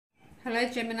Hello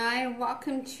Gemini,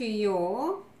 welcome to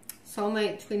your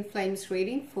Soulmate Twin Flames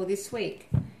reading for this week.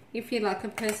 If you'd like a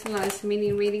personalized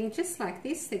mini reading just like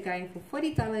this, they're going for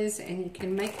 $40 and you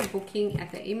can make a booking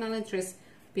at the email address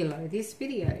below this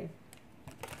video.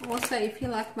 Also, if you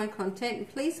like my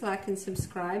content, please like and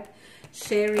subscribe.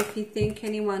 Share if you think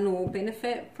anyone will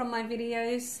benefit from my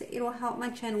videos. It will help my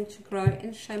channel to grow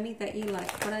and show me that you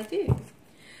like what I do.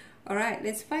 Alright,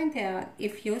 let's find out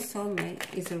if your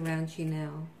soulmate is around you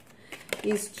now.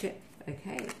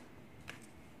 Okay,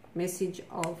 message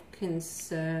of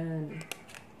concern.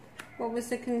 What was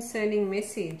the concerning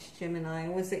message, Gemini?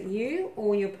 Was it you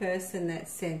or your person that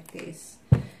sent this?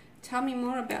 Tell me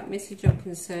more about message of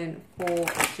concern for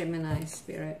Gemini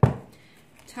Spirit.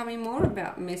 Tell me more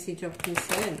about message of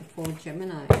concern for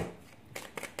Gemini.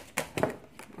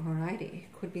 Alrighty,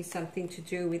 could be something to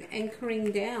do with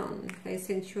anchoring down. They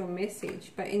sent you a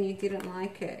message, and you didn't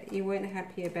like it. You weren't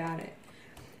happy about it.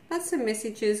 Lots of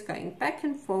messages going back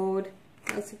and forward,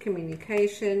 lots of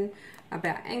communication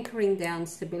about anchoring down,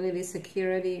 stability,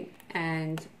 security,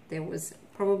 and there was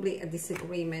probably a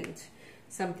disagreement,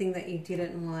 something that you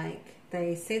didn't like.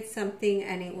 They said something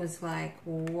and it was like,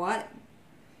 what?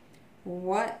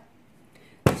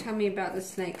 Tell me about the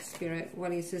snake, Spirit.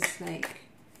 What is a snake?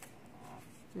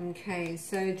 Okay,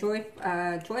 so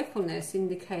joyfulness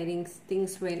indicating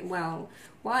things went well.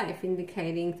 Wife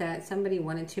indicating that somebody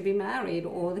wanted to be married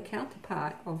or the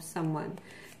counterpart of someone.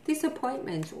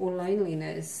 Disappointment or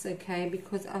loneliness, okay,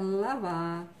 because a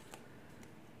lover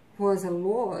was a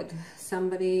lord,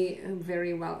 somebody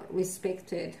very well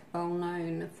respected, well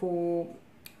known for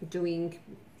doing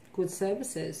good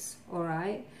services, all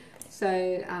right? So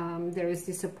there is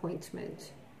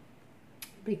disappointment,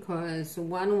 because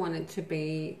one wanted to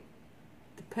be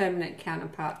the permanent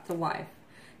counterpart, the wife,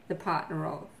 the partner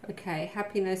of, okay,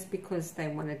 happiness because they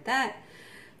wanted that,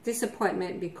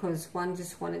 disappointment because one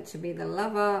just wanted to be the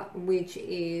lover, which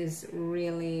is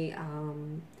really,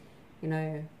 you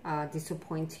know,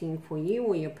 disappointing for you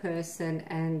or your person.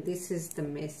 And this is the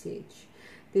message.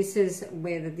 This is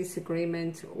where the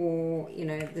disagreement or, you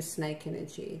know, the snake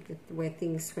energy, where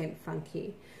things went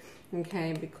funky,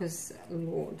 okay, because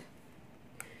Lord.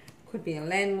 Could be a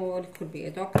landlord, could be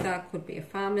a doctor, could be a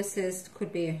pharmacist,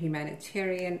 could be a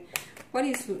humanitarian. What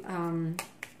is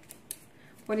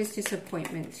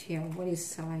disappointment here? What is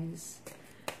size?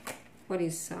 What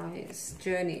is size?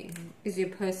 Journey. Is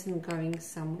your person going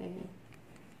somewhere?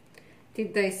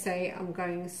 Did they say, I'm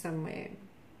going somewhere?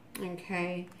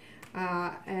 Okay.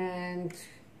 And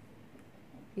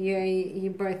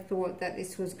you both thought that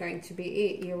this was going to be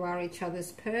it. You are each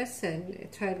other's person,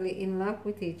 totally in love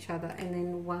with each other. And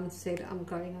then one said, I'm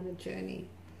going on a journey.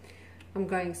 I'm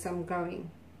going, so I'm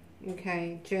going.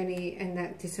 Okay, journey, and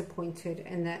that disappointed,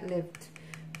 and that left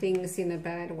things in a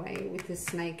bad way with the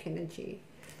snake energy.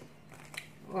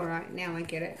 All right, now I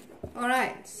get it. All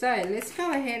right, so let's go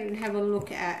ahead and have a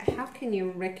look at how can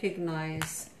you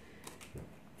recognize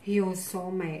your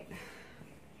soulmate.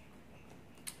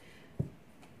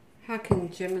 How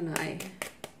can Gemini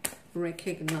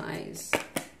recognize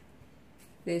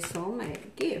their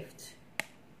soulmate?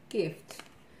 Gift.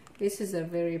 This is a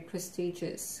very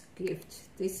prestigious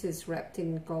gift. This is wrapped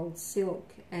in gold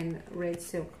silk and red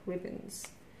silk ribbons.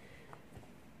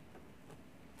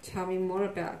 Tell me more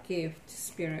about gift,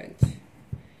 Spirit.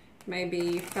 Maybe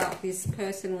you felt this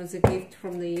person was a gift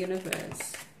from the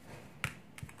universe.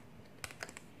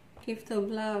 Gift of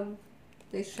love.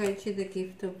 They showed you the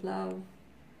gift of love.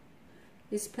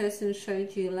 This person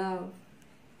showed you love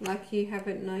like you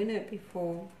haven't known it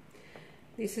before.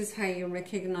 This is how you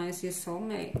recognize your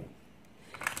soulmate.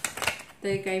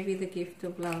 They gave you the gift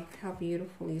of love. How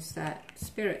beautiful is that?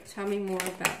 Spirit, tell me more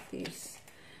about this.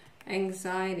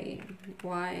 Anxiety.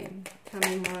 Why? Tell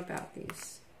me more about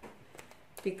this.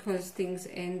 Because things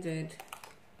ended.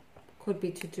 Could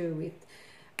be to do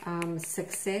with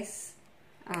success.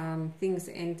 Things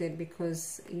ended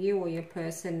because you or your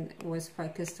person was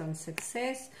focused on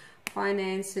success,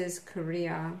 finances,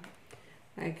 career,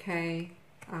 okay.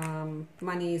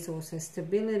 Money is also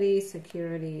stability,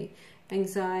 security,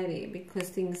 anxiety, because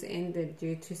things ended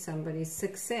due to somebody's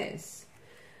success.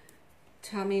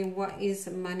 Tell me, what is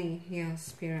money here,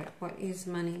 Spirit? What is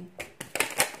money?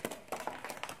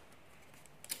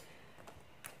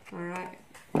 All right,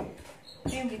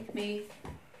 bear with me.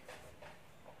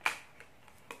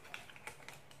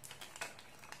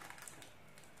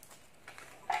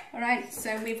 Alright,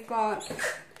 so we've got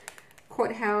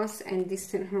courthouse and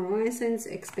distant horizons,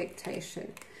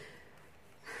 expectation.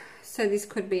 So this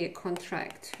could be a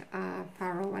contract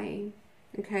far away,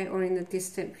 okay, or in the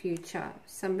distant future.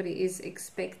 Somebody is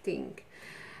expecting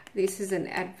This is an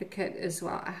advocate as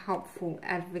well, a helpful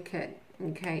advocate,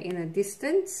 okay, in a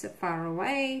distance, far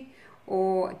away,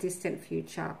 or distant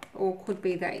future, or could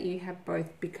be that you have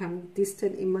both become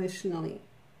distant emotionally.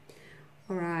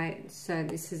 All right, so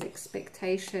this is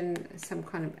expectation, some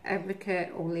kind of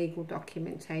advocate or legal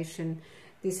documentation.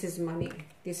 This is money.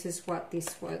 This is what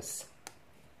this was,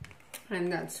 and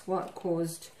that's what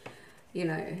caused, you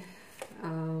know,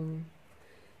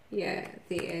 yeah,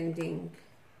 the ending.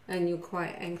 And you're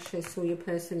quite anxious, or your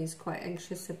person is quite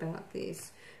anxious about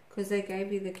this, because they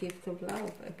gave you the gift of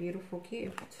love, a beautiful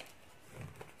gift.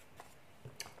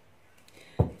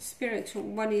 Spirit,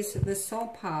 what is the soul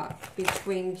path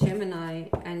between Gemini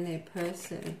and their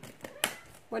person?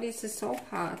 What is the soul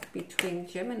path between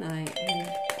Gemini and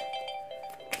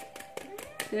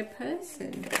their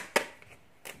person?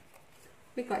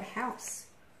 We got house.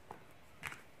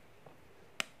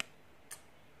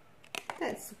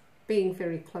 That's being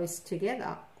very close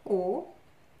together, or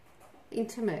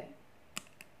intimate.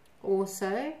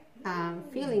 Also,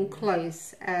 feeling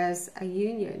close as a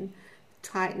union,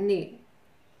 tight-knit.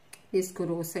 This could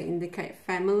also indicate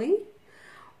family,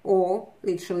 or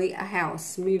literally a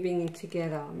house, moving in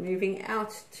together, moving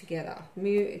out together,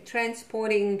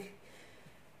 transporting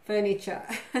furniture.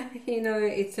 You know,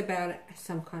 it's about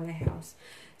some kind of house.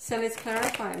 So let's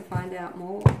clarify and find out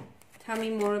more. Tell me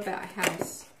more about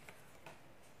house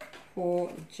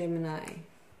for Gemini.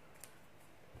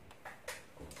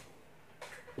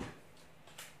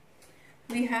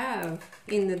 We have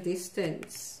in the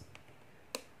distance.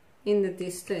 In the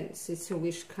distance, it's a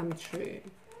wish come true.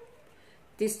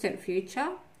 Distant future,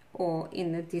 or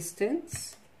in the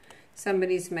distance,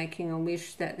 somebody's making a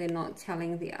wish that they're not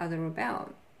telling the other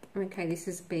about. Okay, this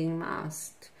is being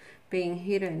masked, being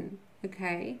hidden.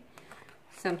 Okay,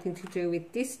 something to do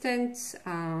with distance.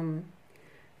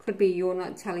 Could be you're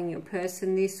not telling your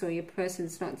person this, or your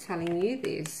person's not telling you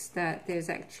this, that there's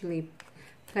actually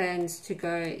plans to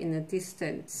go in the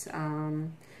distance,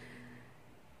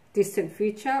 distant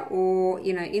future, or,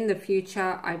 you know, in the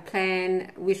future, I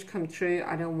plan, wish come true,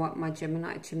 I don't want my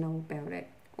Gemini to know about it.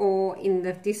 Or in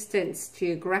the distance,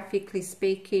 geographically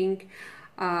speaking,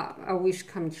 a wish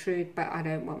come true, but I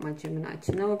don't want my Gemini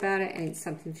to know about it, and it's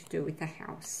something to do with the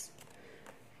house.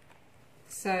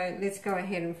 So let's go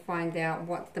ahead and find out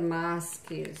what the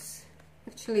mask is.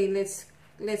 Actually,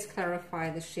 let's clarify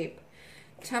the ship.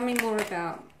 Tell me more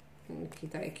about, okie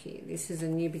dokie, this is a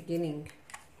new beginning.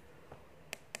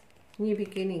 New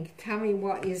beginning. Tell me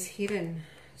what is hidden.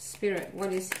 Spirit,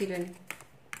 what is hidden?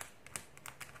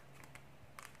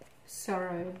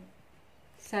 Sorrow,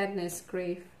 sadness,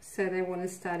 grief. So they want to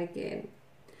start again.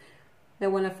 They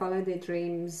want to follow their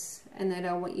dreams, and they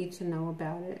don't want you to know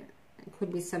about it. It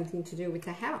could be something to do with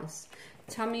the house.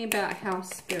 Tell me about house,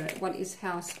 Spirit. What is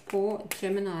house for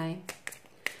Gemini?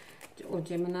 Or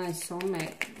Gemini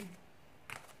soulmate.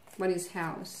 What is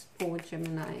house for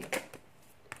Gemini?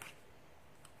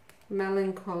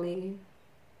 Melancholy.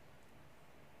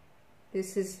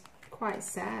 This is quite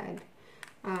sad.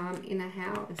 In a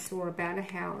house, or about a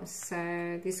house.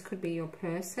 So this could be your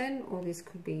person, or this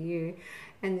could be you,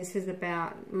 and this is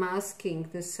about masking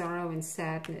the sorrow and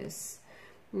sadness.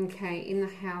 Okay, in the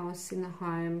house, in the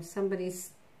home, somebody's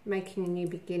making a new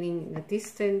beginning in the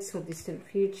distance or distant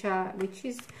future, which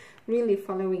is really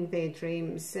following their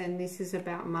dreams. And this is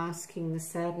about masking the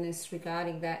sadness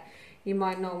regarding that. You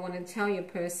might not want to tell your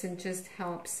person just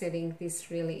how upsetting this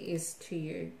really is to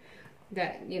you,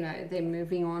 that, you know, they're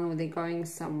moving on or they're going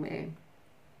somewhere.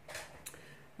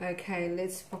 Okay,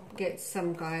 let's get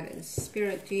some guidance.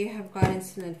 Spirit, do you have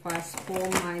guidance and advice for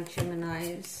my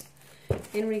Geminis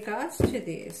in regards to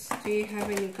this? Do you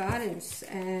have any guidance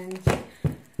and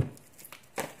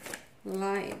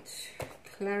light,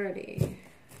 clarity,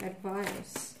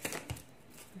 advice?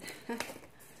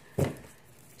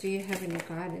 Do you have any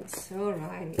guidance?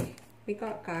 Alrighty, we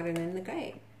got Garden in the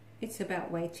Gate. It's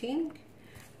about waiting.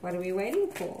 What are we waiting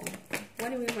for?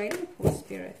 What are we waiting for,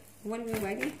 Spirit? What are we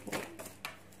waiting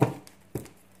for?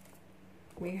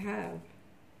 We have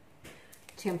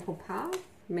Temple Path,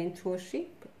 mentorship,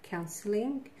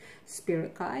 counseling,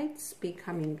 spirit guides,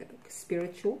 becoming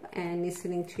spiritual, and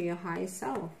listening to your higher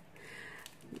self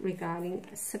regarding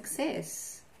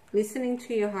success. Listening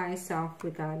to your higher self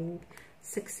regarding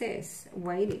success,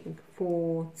 waiting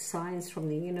for signs from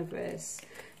the universe.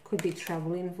 Could be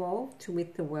travel involved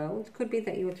with the world. Could be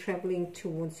that you're traveling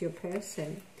towards your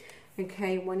person.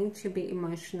 Okay, wanting to be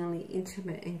emotionally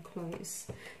intimate and close.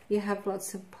 You have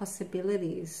lots of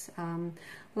possibilities,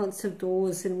 lots of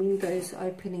doors and windows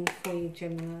opening for you,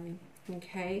 Gemini.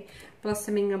 Okay,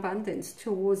 blossoming abundance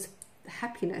towards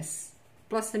happiness,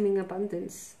 blossoming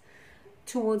abundance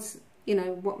towards you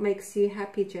know, what makes you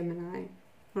happy, Gemini.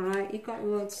 All right, you've got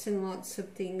lots and lots of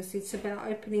things. It's about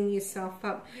opening yourself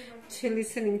up to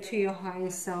listening to your higher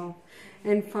self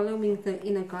and following the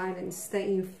inner guidance that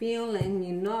you feel and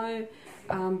you know.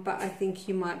 But I think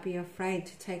you might be afraid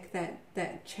to take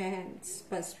that chance.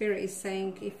 But Spirit is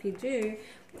saying if you do,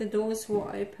 the doors will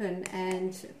open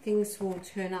and things will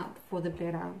turn up for the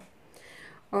better.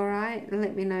 All right,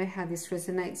 let me know how this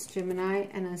resonates, Gemini,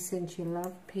 and I send you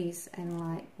love, peace, and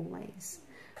light always.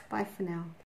 Bye for now.